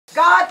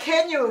God,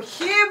 can you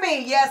hear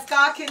me? Yes,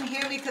 God can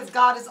hear me because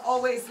God is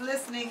always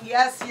listening.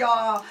 Yes,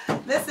 y'all.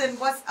 Listen,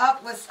 what's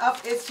up? What's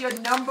up? It's your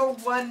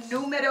 #1,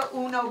 numero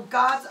uno,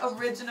 God's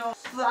original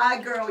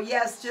fly girl.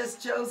 Yes, Just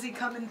Jossie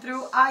coming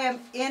through. I am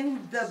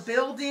in the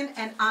building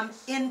and I'm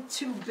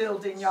into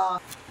building,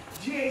 y'all.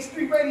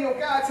 GH3 Radio,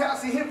 God's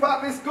House of Hip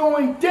Hop is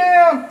going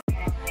down.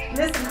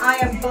 Listen, I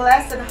am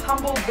blessed and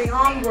humbled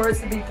beyond words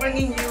to be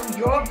bringing you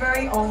your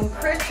very own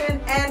Christian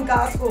and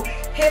gospel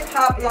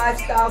hip-hop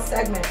lifestyle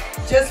segment,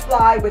 Just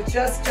Fly with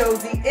Just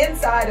Jossie,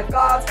 inside of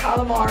God's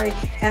Calamari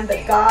and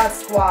the God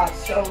Squad.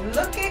 So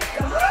look at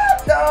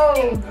God,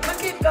 though.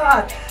 Look at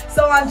God.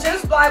 So on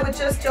Just Fly with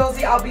Just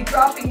Jossie, I'll be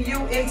dropping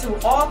you into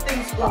all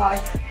things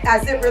fly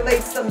as it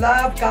relates to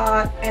love,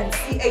 God, and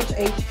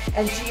CHH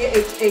and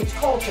GHH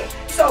culture.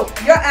 So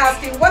you're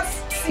asking,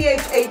 what's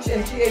CHH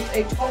and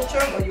GHH culture?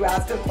 Well, you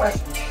asked a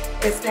question.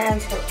 It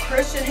stands for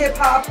Christian hip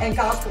hop and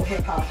gospel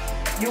hip hop.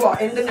 You are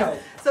in the know.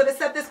 So to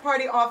set this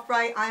party off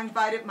right, I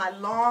invited my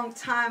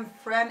longtime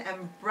friend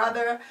and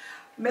brother,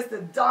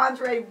 Mr.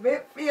 Dondre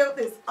Whitfield,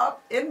 is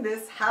up in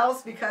this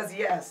house because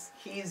yes,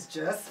 he's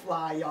just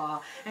fly,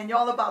 y'all. And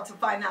y'all about to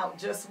find out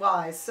just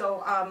why.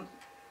 So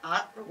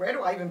where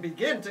do I even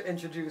begin to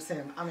introduce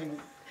him? I mean,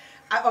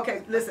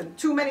 okay, listen,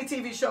 too many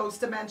TV shows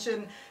to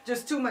mention,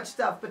 just too much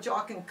stuff, but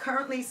y'all can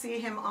currently see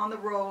him on the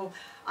role,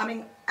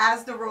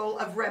 as the role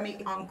of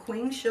Remy on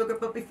Queen Sugar.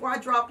 But before I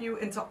drop you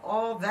into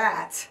all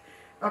that,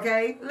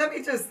 okay, let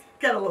me just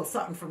get a little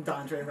something from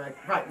Dondre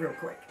right real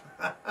quick.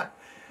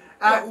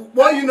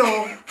 Well,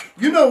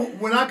 you know,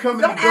 when I come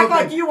in the building, don't act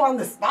like you on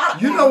the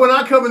spot. You know, when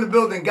I come in the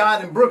building,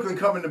 God and Brooklyn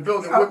come in the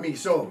building with me.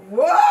 So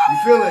you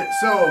feel it.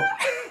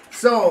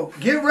 So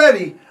get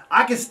ready.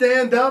 I can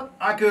stand up.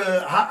 I could,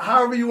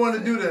 however you want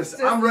to do this.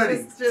 I'm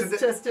ready.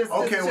 Just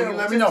okay, chill. well,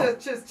 let me know.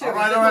 Just chill. All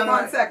right.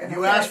 1 second.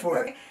 You asked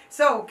for it.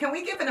 So, can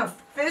we give an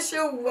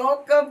official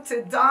welcome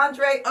to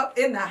Dondre up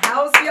in the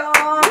house,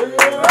 y'all?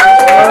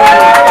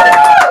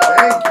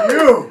 Thank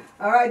you.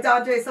 All right,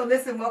 Dondre, so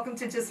listen, welcome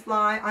to Just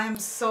Fly. I am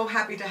so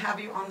happy to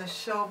have you on the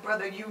show,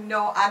 brother.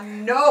 I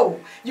know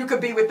you could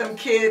be with them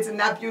kids and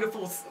that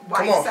beautiful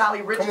wife,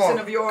 Sally Richardson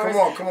of yours.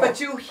 Come on. But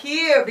you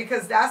here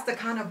because that's the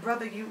kind of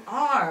brother you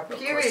are,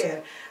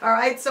 period. All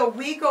right, so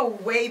we go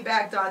way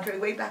back, Dondre,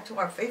 way back to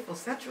our faithful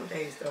Central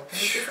days, though. Can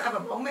we just have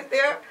a moment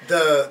there?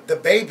 The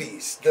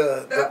babies,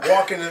 the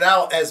walking it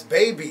out as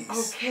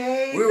babies.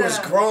 Okay. We was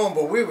grown,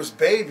 but we was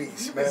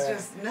babies, man. We was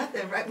just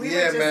nothing, right? We were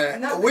just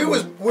man. Nothing. We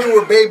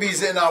were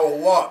babies in our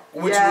walk,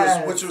 which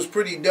was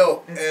pretty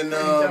dope.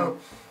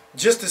 Dope.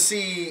 Just to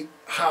see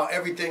how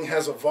everything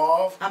has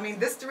evolved. I mean,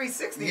 this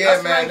 360. Yeah,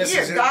 that's man. Right this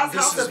here, is God's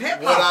this house is of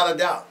hip hop. without a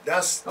doubt.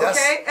 That's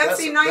okay.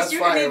 Emcee N.I.C.E,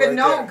 you didn't even right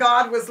know there.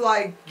 God was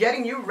like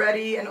getting you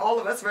ready and all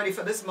of us ready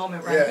for this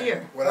moment right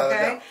here. Without a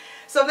doubt.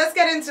 So let's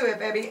get into it,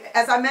 baby.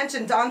 As I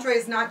mentioned, Dondre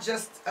is not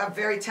just a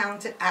very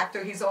talented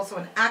actor. He's also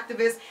an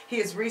activist. He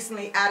has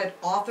recently added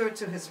author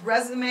to his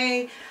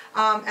resume.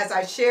 As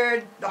I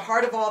shared, the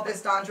heart of all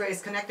this, Dondre,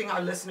 is connecting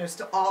our listeners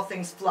to all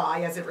things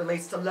fly as it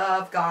relates to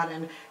love, God,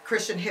 and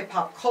Christian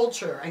hip-hop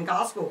culture and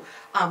gospel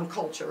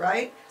culture,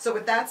 right? So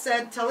with that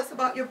said, tell us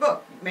about your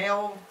book,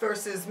 Male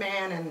versus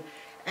Man, and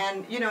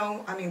you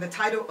know, I mean, the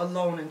title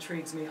alone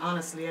intrigues me,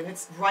 honestly, and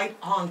it's right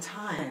on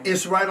time.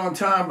 It's right on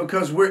time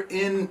because we're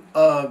in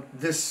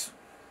this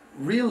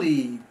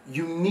really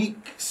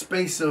unique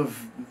space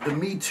of the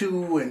Me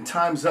Too and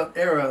Time's Up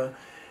era,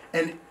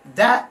 and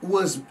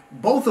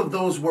both of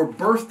those were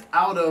birthed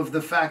out of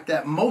the fact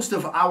that most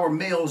of our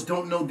males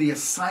don't know the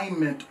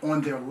assignment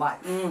on their life.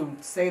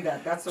 Say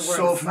that. That's the word.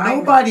 So if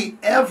nobody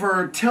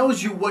ever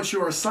tells you what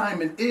your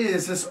assignment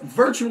is, it's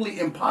virtually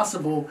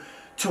impossible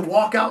to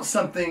walk out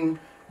something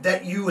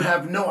that you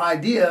have no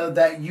idea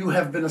that you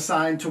have been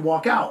assigned to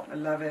walk out. I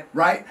love it.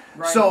 Right?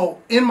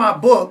 So in my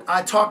book,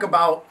 I talk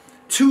about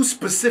two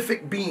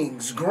specific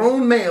beings,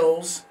 grown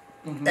males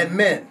and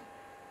men.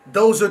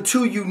 Those are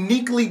two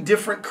uniquely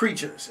different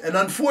creatures. And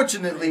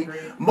unfortunately,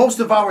 most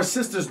of our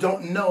sisters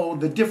don't know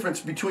the difference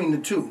between the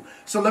two.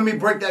 So let me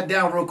break that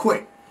down real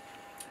quick.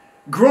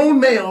 Grown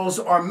males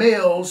are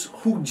males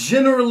who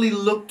generally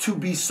look to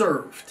be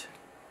served.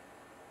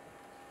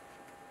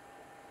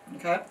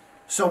 Okay.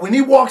 So when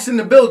he walks in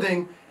the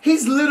building,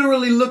 he's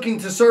literally looking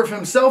to serve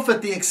himself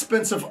at the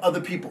expense of other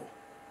people.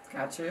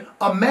 Got you.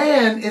 A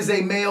man is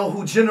a male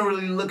who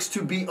generally looks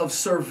to be of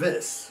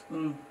service.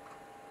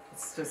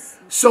 It's just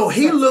so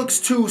he looks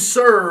to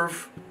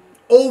serve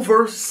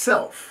over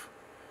self.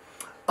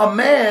 A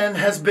man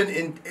has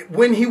been,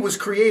 when he was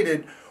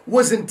created,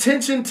 was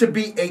intentioned to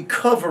be a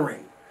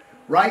covering,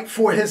 right,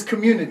 for his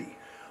community,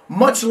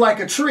 much like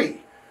a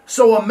tree.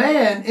 So a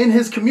man in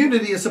his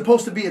community is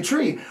supposed to be a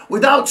tree.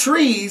 Without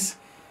trees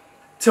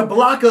to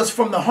block us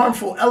from the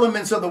harmful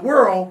elements of the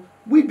world,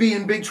 we'd be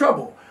in big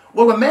trouble.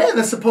 Well, a man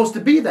is supposed to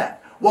be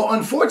that. Well,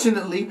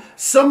 unfortunately,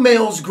 some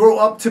males grow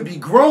up to be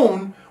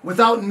grown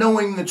without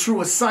knowing the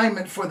true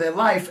assignment for their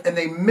life, and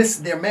they miss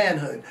their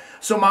manhood.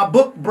 So my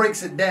book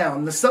breaks it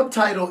down. The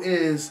subtitle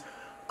is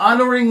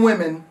Honoring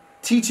Women,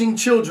 Teaching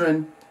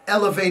Children,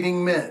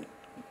 Elevating Men.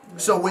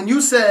 So when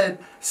you said,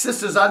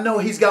 sisters, I know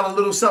he's got a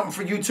little something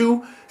for you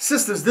too.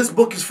 Sisters, this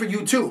book is for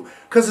you too.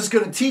 Because it's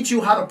going to teach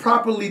you how to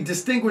properly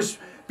distinguish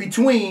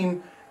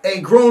between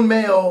a grown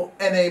male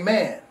and a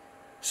man.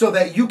 So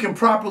that you can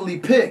properly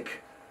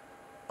pick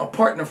a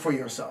partner for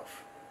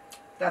yourself.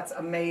 That's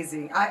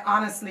amazing. I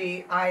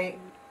honestly, I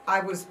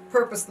was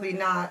purposely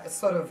not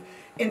sort of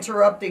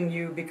interrupting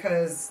you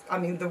because, I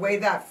mean, the way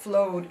that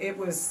flowed, it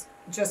was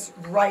just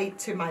right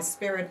to my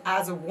spirit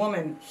as a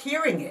woman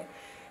hearing it.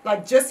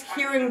 Like just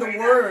hearing the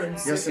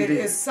words, yes, it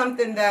is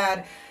something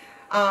that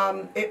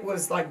it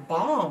was like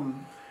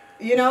balm.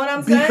 You know what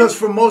I'm saying? Because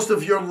for most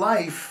of your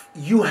life,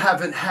 you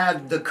haven't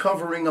had the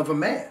covering of a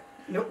man.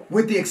 Nope.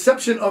 With the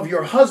exception of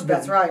your husband.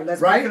 That's right.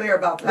 Let's be clear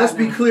about that. Let's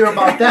be clear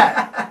about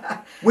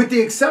that. With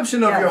the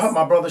exception of your husband,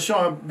 my brother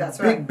Sean. That's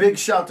big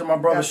shout to my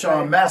brother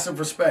Sean. Right. Massive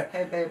respect.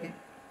 Hey, baby.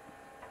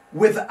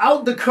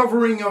 Without the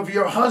covering of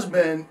your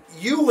husband,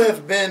 you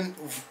have been,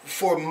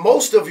 for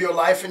most of your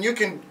life, and you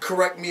can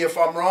correct me if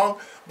I'm wrong,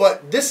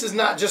 but this is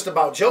not just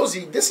about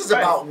Jossie. This is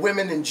about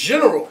women in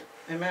general.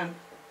 Amen.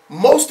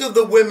 Most of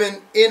the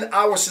women in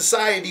our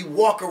society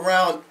walk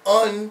around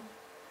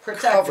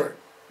uncovered.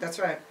 That's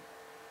right.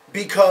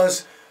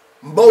 Because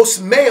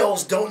most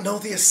males don't know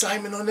the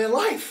assignment on their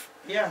life.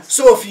 Yes.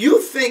 So if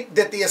you think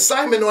that the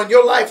assignment on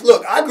your life,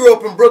 look, I grew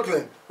up in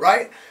Brooklyn,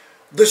 right?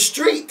 The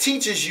street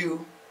teaches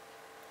you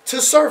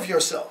to serve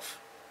yourself.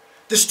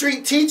 The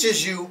street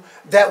teaches you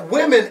that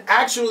women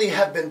actually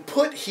have been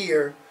put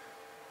here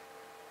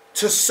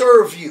to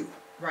serve you.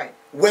 Right.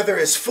 Whether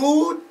it's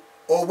food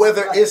or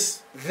whether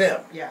it's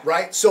them. Yeah.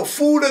 Right? So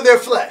food or their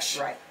flesh.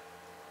 Right.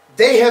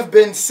 They have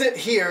been sent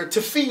here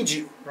to feed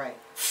you. Right.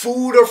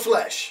 Food or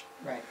flesh.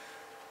 Right.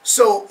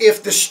 So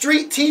if the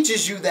street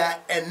teaches you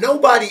that and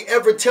nobody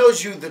ever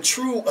tells you the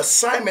true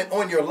assignment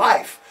on your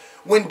life,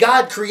 when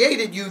God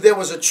created you, there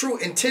was a true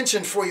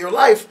intention for your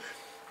life.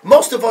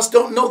 Most of us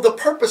don't know the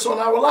purpose on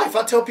our life.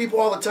 I tell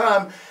people all the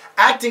time,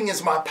 acting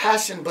is my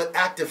passion, but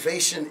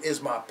activation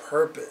is my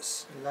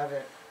purpose. Love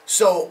it.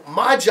 So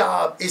my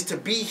job is to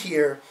be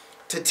here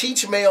to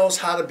teach males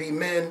how to be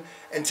men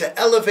and to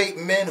elevate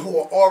men who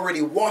are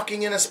already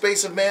walking in a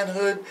space of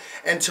manhood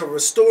and to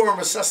restore and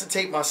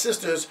resuscitate my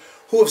sisters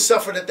who have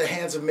suffered at the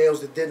hands of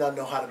males that did not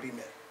know how to be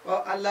men.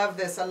 Well, I love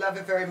this. I love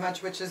it very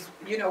much, which is,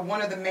 you know,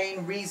 one of the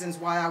main reasons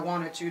why I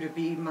wanted you to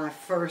be my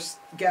first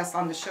guest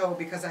on the show,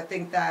 because I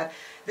think that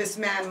this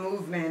man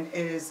movement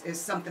is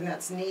something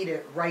that's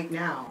needed right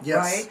now,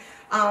 yes.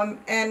 right?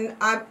 And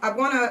I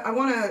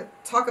wanna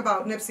talk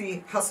about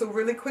Nipsey Hussle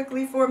really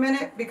quickly for a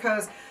minute,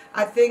 because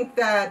I think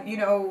that, you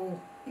know,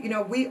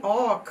 we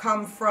all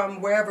come from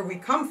wherever we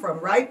come from,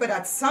 right? But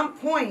at some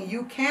point,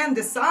 you can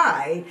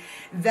decide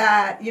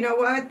that, you know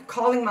what,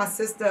 calling my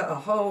sister a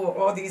hoe or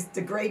all these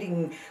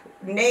degrading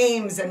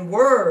names and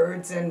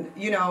words and,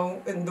 you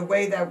know, in the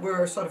way that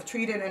we're sort of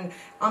treated and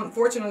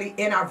unfortunately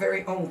in our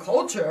very own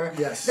culture,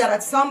 yes. that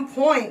at some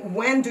point,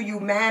 when do you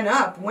man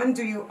up? When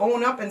do you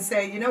own up and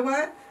say, you know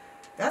what,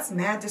 that's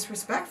mad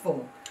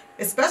disrespectful?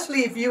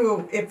 Especially if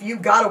you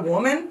got a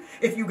woman,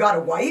 if you got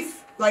a wife.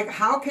 Like,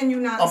 how can you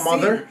not see?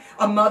 Mother?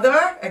 A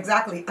mother,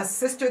 exactly. A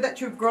sister that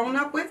you've grown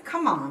up with?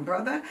 Come on,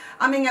 brother.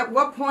 I mean, at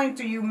what point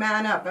do you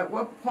man up? At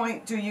what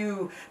point do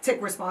you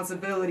take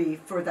responsibility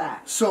for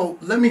that? So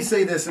let me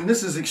say this, and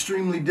this is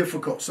extremely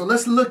difficult. So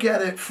let's look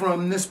at it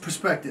from this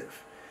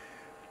perspective.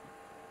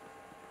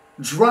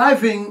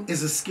 Driving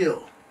is a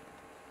skill.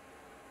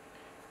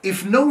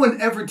 If no one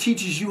ever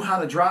teaches you how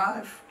to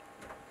drive,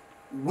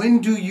 when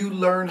do you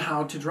learn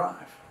how to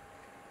drive?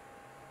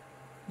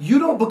 You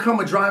don't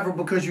become a driver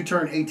because you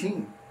turn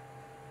 18.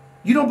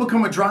 You don't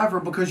become a driver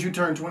because you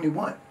turn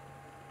 21.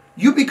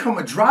 You become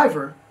a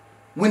driver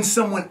when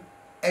someone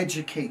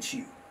educates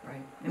you.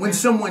 Right. When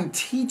someone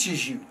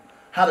teaches you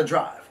how to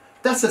drive.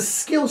 That's a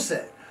skill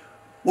set.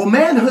 Well,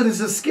 manhood is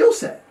a skill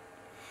set.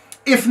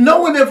 If no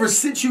one ever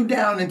sits you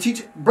down and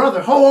teach,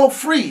 brother,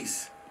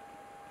 freeze.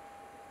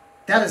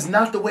 That is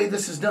not the way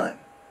this is done.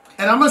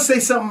 And I'm going to say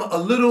something a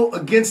little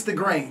against the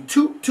grain.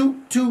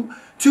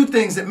 Two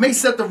things that may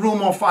set the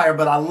room on fire,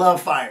 but I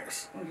love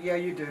fires. Yeah,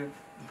 you do.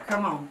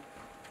 Come on.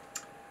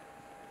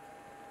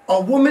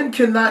 A woman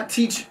cannot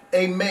teach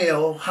a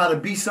male how to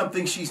be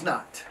something she's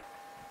not.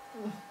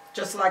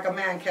 Just like a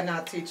man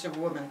cannot teach a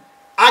woman.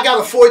 I got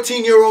a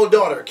 14-year-old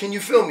daughter. Can you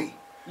feel me?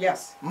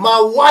 Yes. My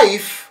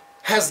wife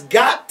has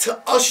got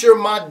to usher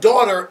my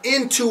daughter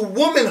into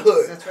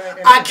womanhood. That's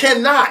right. I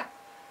cannot.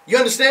 You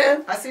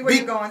understand? I see where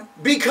you're going.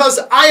 Because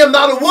I am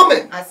not a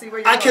woman. I see where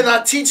you're going. I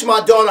cannot teach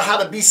my daughter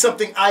how to be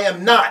something I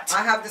am not.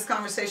 I have this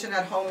conversation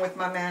at home with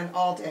my man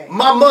all day.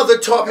 My mother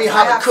taught me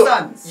how to cook.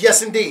 Sons.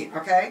 Yes, indeed.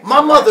 Okay. My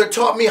mother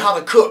taught me how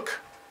to cook.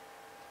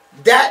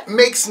 That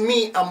makes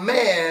me a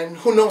man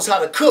who knows how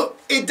to cook.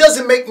 It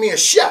doesn't make me a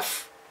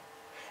chef.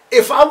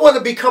 If I want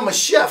to become a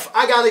chef,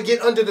 I got to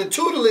get under the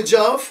tutelage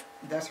of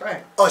That's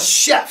right. a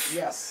chef.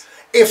 Yes.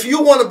 If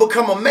you want to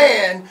become a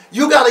man,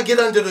 you got to get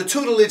under the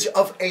tutelage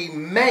of a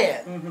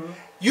man. Mm-hmm.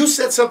 You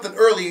said something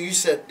earlier. You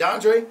said,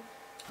 Dondre,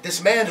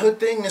 this manhood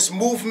thing, this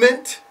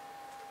movement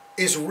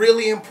is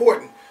really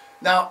important.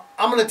 Now,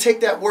 I'm going to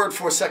take that word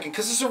for a second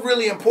because it's a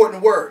really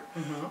important word.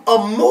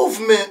 A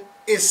movement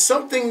is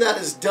something that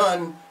is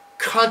done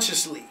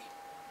consciously.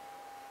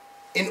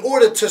 In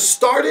order to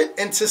start it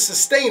and to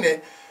sustain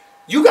it,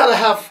 you got to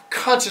have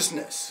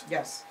consciousness.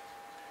 Yes.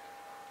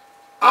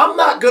 I'm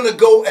not going to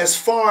go as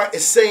far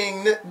as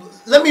saying that.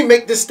 Let me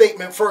make this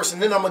statement first,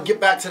 and then I'm going to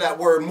get back to that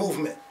word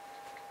movement.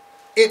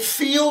 It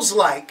feels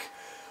like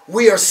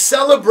we are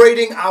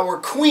celebrating our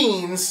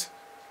queens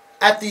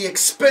at the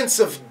expense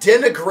of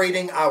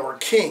denigrating our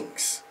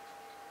kings.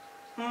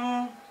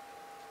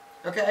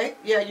 Okay.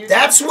 Yeah.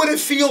 That's what it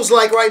feels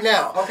like right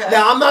now. Okay.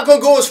 Now, I'm not going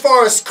to go as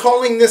far as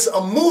calling this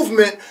a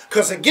movement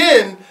because,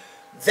 again,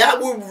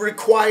 that would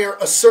require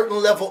a certain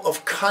level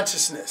of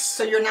consciousness.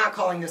 So you're not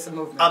calling this a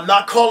movement? I'm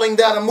not calling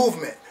that a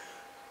movement.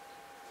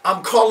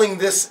 I'm calling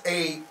this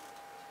a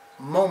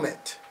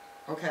moment.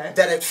 Okay.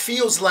 That it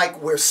feels like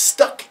we're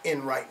stuck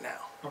in right now.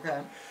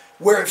 Okay.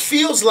 Where it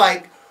feels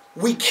like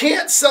we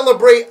can't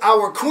celebrate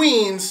our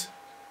queens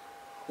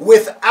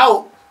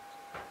without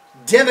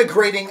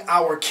denigrating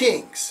our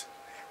kings.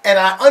 And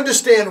I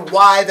understand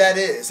why that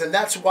is. And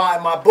that's why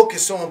my book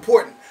is so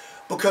important.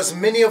 Because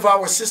many of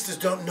our sisters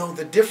don't know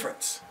the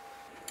difference.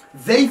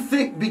 They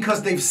think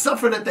because they've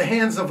suffered at the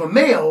hands of a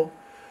male,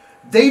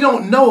 they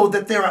don't know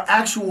that there are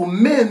actual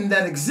men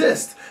that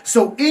exist.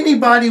 So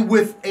anybody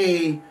with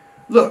a,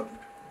 look,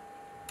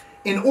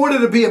 in order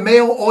to be a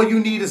male, all you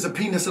need is a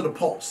penis of the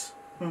pulse.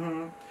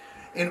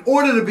 In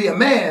order to be a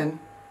man,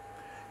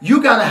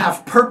 you got to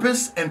have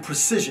purpose and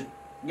precision.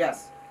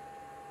 Yes.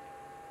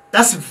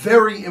 That's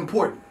very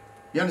important.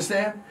 You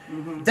understand?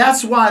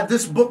 That's why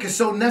this book is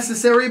so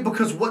necessary,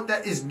 because what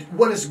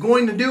it's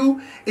going to do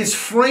is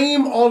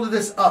frame all of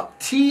this up,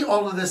 tee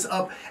all of this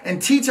up,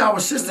 and teach our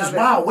sisters,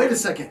 wow, wait a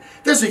second.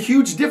 There's a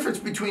huge difference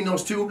between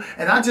those two,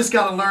 and I just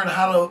got to learn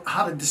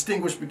how to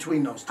distinguish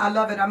between those two. I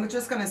love it. I'm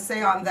just going to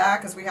say on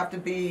that, because we have to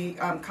be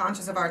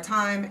conscious of our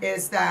time,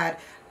 is that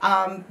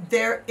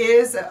there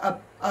is a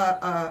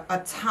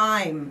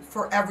time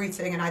for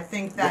everything, and I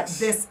think that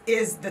this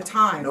is the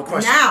time. No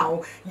question.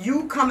 Now,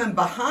 you coming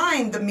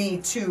behind the Me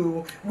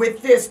Too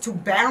with this to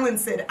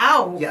balance it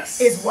out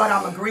is what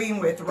I'm agreeing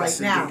with right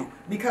now. Indeed.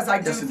 Because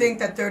I do think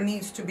that there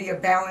needs to be a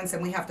balance,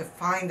 and we have to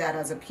find that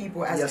as a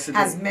people,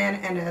 as men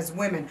and as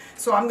women.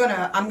 So I'm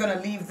gonna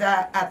leave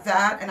that at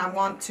that, and I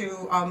want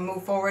to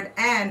move forward.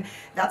 And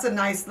that's a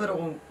nice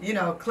little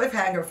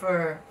cliffhanger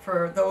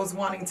for those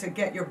wanting to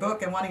get your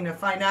book and wanting to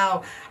find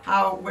out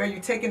where you're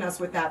taking us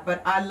with that.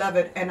 But I love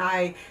it, and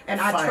I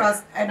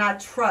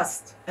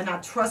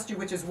trust you,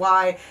 which is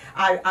why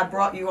I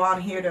brought you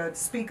on here to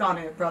speak on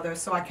it, brother.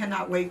 So I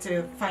cannot wait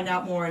to find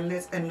out more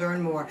and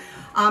learn more.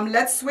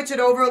 Let's switch it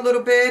over a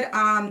little bit,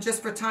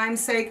 just for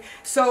time's sake.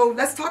 So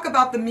let's talk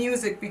about the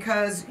music,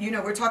 because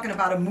we're talking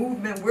about a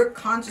movement. We're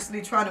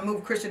consciously trying to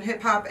move Christian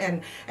hip hop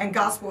and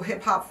gospel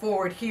hip hop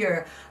forward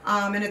here,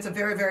 and it's a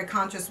very, very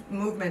conscious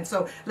movement.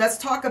 So let's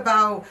talk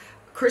about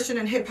Christian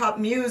and hip hop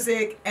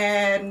music,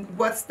 and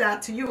what's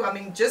that to you? I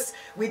mean,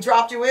 we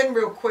dropped you in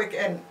real quick,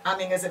 and I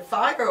mean, is it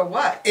fire or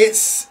what? It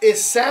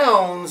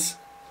sounds,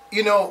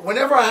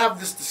 whenever I have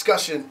this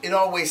discussion, it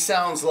always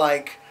sounds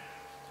like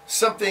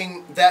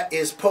something that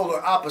is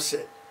polar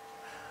opposite,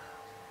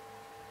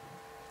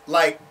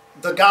 like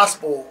the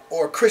gospel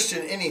or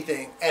Christian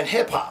anything and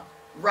hip hop.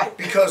 Right.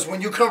 Because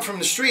when you come from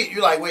the street,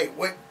 you're like, wait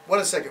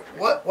a second,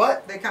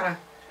 what? They kind of.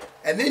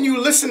 And then you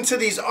listen to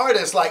these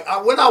artists. Like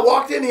when I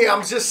walked in here,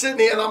 I'm just sitting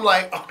here and I'm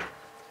like, oh,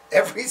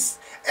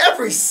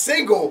 every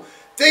single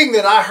thing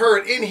that I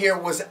heard in here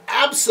was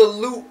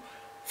absolute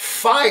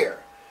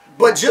fire.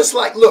 But just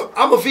like, look,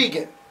 I'm a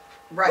vegan,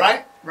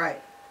 right?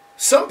 Right.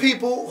 Some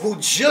people who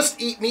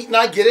just eat meat, and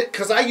I get it,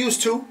 because I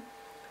used to,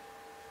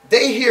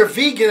 they hear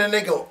vegan and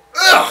they go,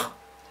 ugh,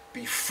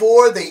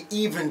 before they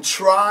even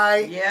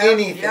try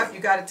anything. Yep, you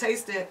got to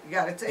taste it. You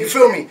got to taste it. You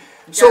feel me?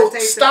 So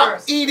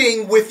stop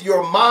eating with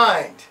your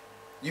mind.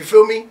 You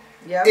feel me?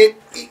 Yeah.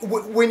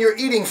 When you're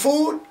eating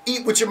food,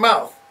 eat with your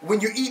mouth. When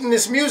you're eating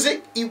this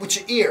music, eat with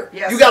your ear.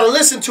 Yes. You got to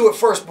listen to it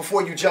first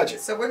before you judge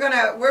it. So we're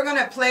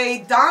gonna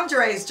play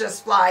Dondre's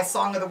Just Fly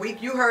song of the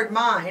week. You heard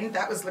mine.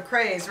 That was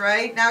Lecrae's,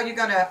 right? Now you're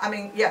gonna.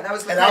 That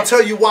was Lecrae. And I'll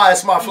tell you why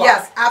it's my fly.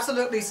 Yes,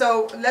 absolutely.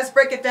 So let's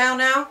break it down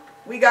now.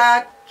 We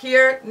got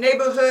here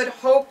Neighborhood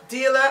Hope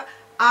Dealer.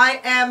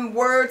 I Am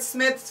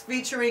Wordsmiths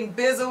featuring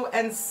Bizzle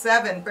and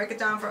Seven. Break it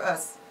down for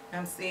us,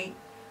 Emcee.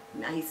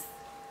 Nice.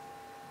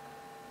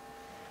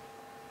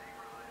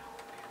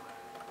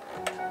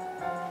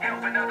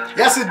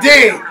 Yes,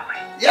 indeed.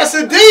 Yes,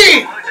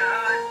 indeed.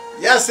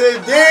 Yes,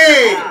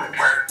 indeed.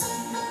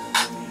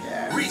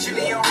 Reaching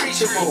the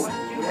unreachable.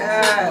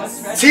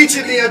 Yes.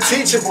 Teaching the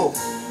unteachable.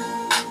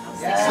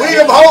 Yes.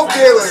 Freedom Hope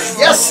Dealers.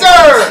 Yes,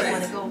 sir.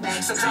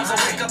 Sometimes I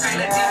wake up in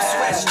a deep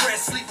sweat,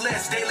 stress,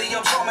 sleepless, daily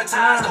I'm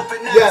traumatized,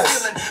 open up,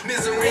 feeling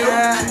misery.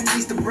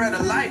 He's the bread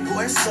of life,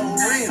 boy, it's so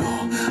real.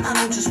 I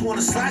don't just want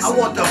a slice, I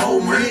want the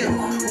whole meal.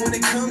 When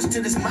it comes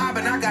to this mob,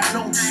 and I got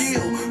no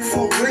chill.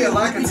 For real,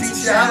 I can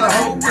teach you how to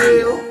hope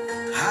real.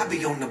 I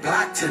be on the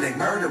block till they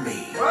murder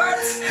me. What?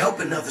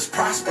 Helping others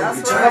prosper.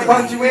 That's Right. right. I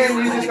brought you in,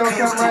 you just gonna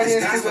come right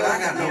into I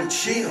got no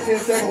chill.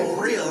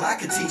 For real, I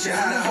can teach you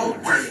how to hold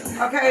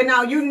real. Okay,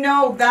 now you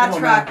know that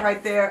track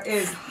right there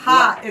is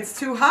hot. It's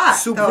too hot.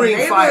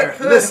 Supreme fire.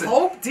 Listen,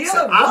 Hope dealer.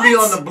 so I'll be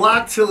on the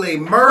block till they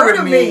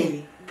murder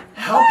me.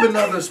 Helping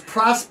others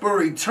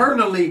prosper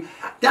eternally.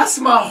 That's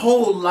my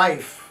whole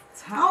life.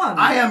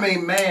 I am a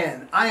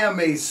man. I am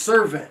a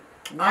servant.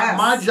 Yes.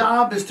 My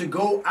job is to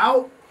go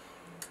out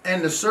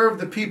and to serve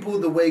the people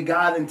the way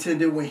God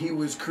intended when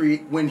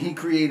He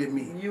created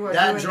me. You are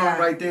that doing joint that.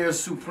 right there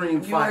is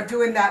supreme fire. You are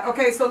doing that.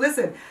 Okay, so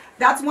listen.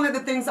 That's one of the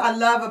things I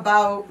love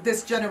about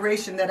this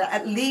generation, that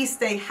at least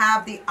they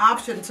have the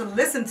option to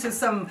listen to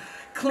some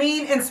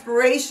clean,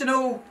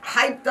 inspirational,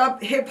 hyped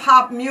up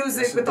hip-hop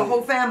music with the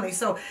whole family.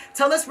 So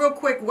tell us real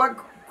quick why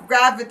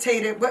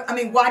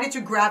did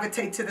you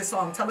gravitate to this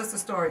song? Tell us the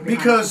story.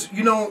 Because,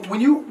 you know, when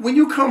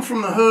you come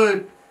from the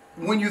hood,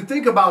 when you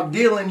think about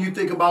dealing, you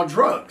think about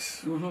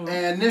drugs. Mm-hmm.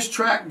 And this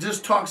track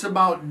just talks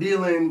about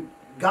dealing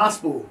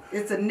gospel.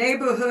 It's a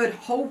neighborhood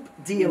hope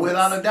deal.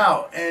 Without a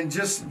doubt. And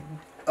just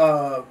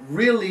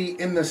really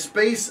in the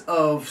space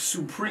of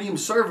supreme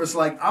service,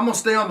 like I'm going to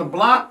stay on the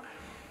block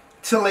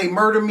till they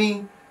murder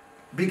me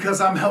because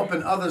I'm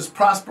helping others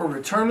prosper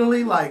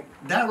eternally. Like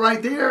that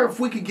right there, if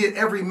we could get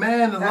every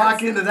man to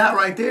lock into that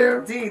right there.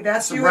 D,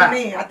 that's you rap.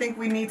 and me. I think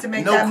we need to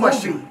make No that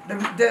question.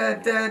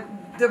 movie.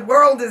 The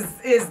world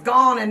is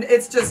gone, and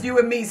it's just you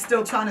and me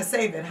still trying to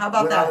save it. How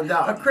about Without that? a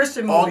doubt. A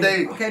Christian movie. All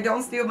day. Okay,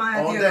 don't steal my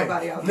All idea, day.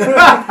 nobody else. All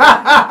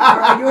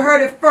right, you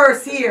heard it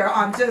first here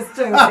on Just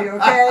Jossie,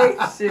 okay?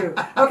 Shoot.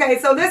 Okay,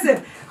 so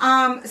listen.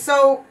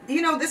 So,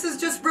 you know, this is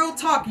just real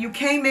talk. You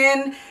came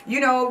in, you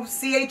know,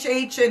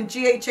 CHH and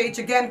GHH,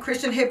 again,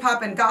 Christian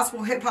hip-hop and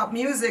gospel hip-hop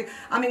music.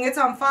 I mean, it's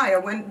on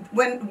fire.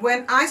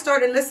 When I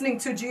started listening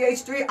to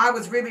GH3, I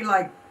was really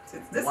like,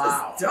 this is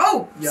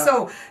dope. Yeah.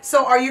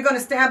 So are you going to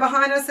stand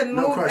behind us and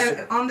No move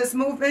question. on this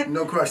movement?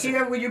 No question.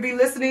 Here, will you be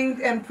listening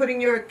and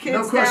putting your kids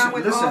No question. down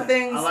with Listen, all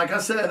things? like I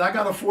said, I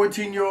got a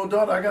 14-year-old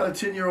daughter. I got a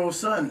 10-year-old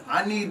son.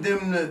 I need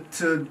them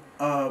to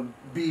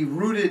be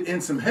rooted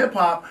in some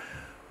hip-hop,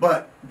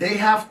 but they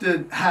have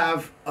to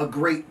have a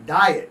great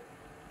diet.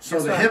 So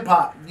That's the right.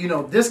 hip-hop, you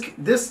know, this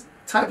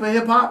type of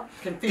hip-hop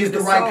Can feed is the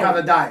the right soul. kind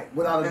of diet,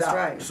 without a That's doubt.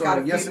 right. It's So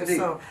gotta yes, feed the indeed.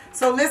 soul.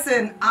 So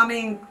listen, I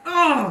mean,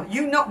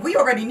 you know, we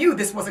already knew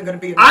this wasn't going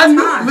to be enough I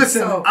knew. time.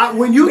 Listen, So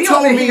when you we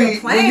told over me here when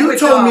playing you with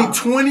told me y'all.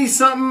 20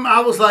 something, I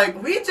was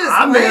like, We just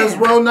I may as playing.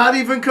 well not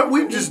even come.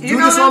 We just You do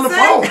know this what on the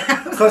I'm phone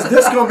saying? because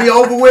this gonna be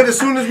over with as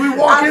soon as we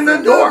walk in the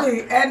door.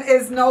 Absolutely. And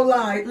it's no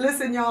lie.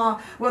 Listen, y'all.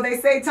 Well, they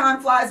say time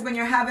flies when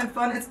you're having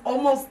fun. It's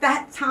almost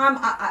that time.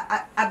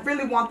 I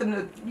really want them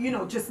to, you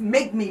know, just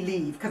make me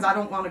leave because I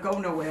don't want to go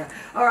nowhere.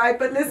 All right.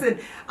 But listen,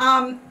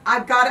 I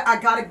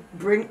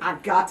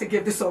got to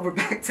give this over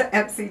back to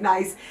Emcee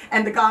N.I.C.E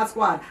and the God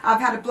Squad. I've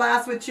had a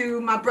blast with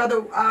you, my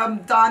brother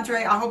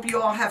Dondre. I hope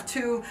you all have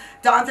too.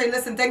 Dondre,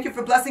 listen, thank you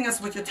for blessing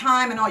us with your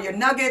time and all your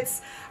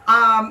nuggets.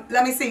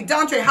 Let me see.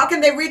 Dondre, how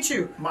can they reach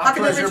you? My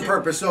pleasure and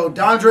purpose. So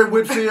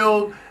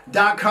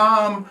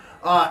DondreWhitfield.com,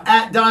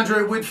 at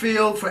Dondre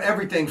Whitfield for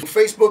everything.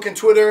 Facebook and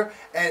Twitter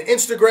and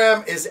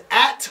Instagram is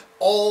at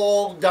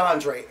all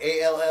Dondre,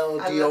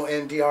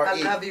 ALLDONDRE. I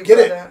love you,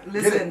 Get brother. it.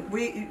 Listen,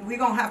 we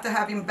gonna have to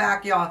have him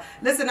back, y'all.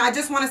 Listen, I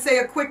just want to say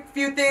a quick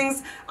few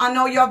things. I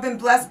know y'all been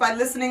blessed by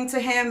listening to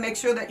him. Make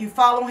sure that you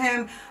follow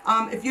him.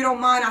 If you don't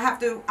mind, I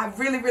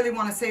really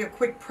want to say a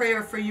quick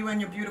prayer for you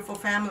and your beautiful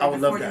family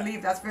before you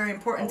leave. That's very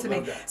important to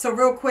me. So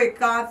real quick,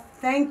 God,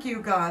 thank you,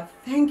 God.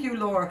 Thank you,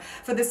 Lord,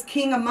 for this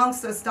king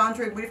amongst us,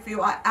 Dondre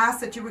Whitfield. I ask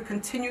that you would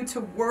continue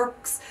the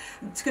works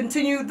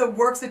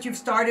that you've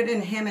started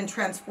in him and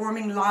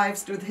transforming lives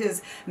through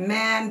his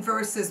man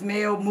versus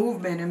male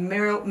movement and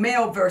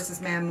male versus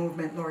man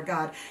movement, Lord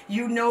God.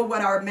 You know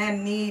what our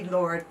men need,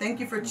 Lord. Thank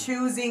you for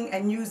choosing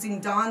and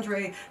using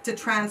Dondre to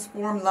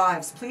transform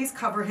lives. Please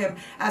cover him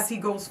as he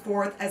goes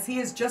forth, as he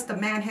is just a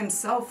man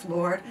himself,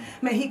 Lord.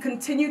 May he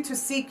continue to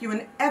seek you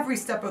in every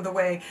step of the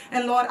way.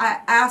 And Lord,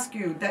 I ask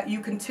you that you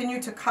continue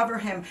to cover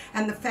him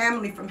and the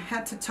family from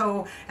head to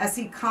toe as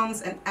he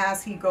comes and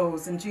as he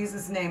goes. In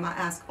Jesus' name, I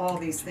ask all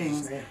these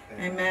things. Amen.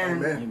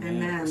 Amen. Amen.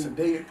 Yes,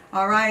 indeed.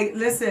 All right,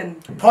 listen.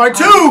 Part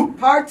two.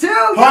 Part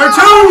two. Part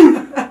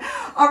two.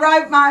 All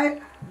right,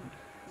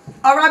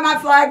 my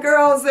fly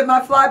girls and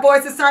my fly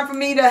boys, it's time for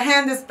me to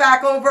hand this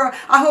back over.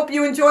 I hope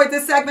you enjoyed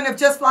this segment of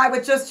Just Fly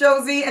with Just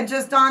Jossie and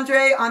Just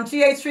Dondre on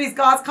GH3's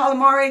God's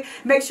Calamari.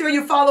 Make sure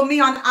you follow me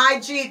on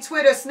IG,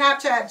 Twitter,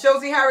 Snapchat,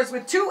 Jossie Harris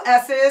with 2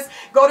 S's.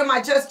 Go to my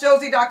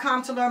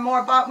justjossie.com to learn more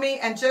about me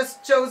and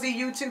Just Jossie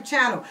YouTube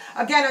channel.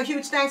 Again, a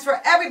huge thanks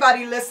for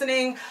everybody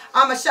listening.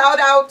 A shout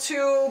out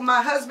to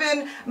my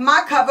husband,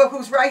 my cover,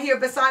 who's right here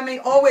beside me,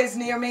 always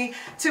near me.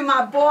 To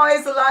my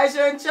boys,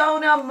 Elijah and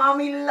Jonah,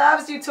 mommy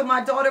loves you. To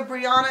my daughter,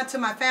 Brianna, to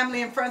my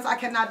family and friends. I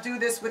cannot do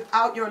this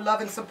without your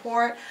love and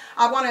support.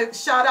 I want to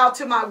shout out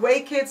to my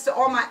Way Kids, to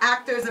all my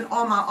actors and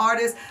all my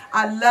artists.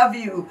 I love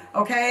you,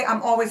 okay?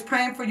 I'm always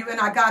praying for you, and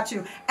I got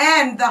you.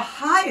 And the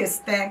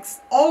highest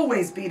thanks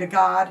always be to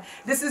God.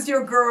 This is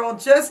your girl,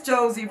 Just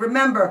Jossie.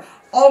 Remember,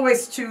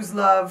 always choose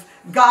love.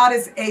 God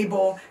is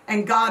able,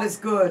 and God is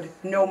good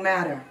no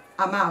matter.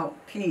 I'm out.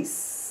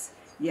 Peace.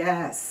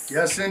 Yes.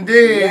 Yes,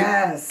 indeed.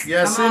 Yes.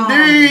 Yes,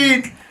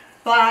 indeed.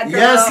 Fly girl.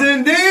 Yes,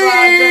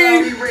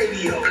 indeed.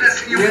 Radio.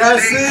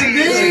 Yes,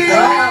 indeed.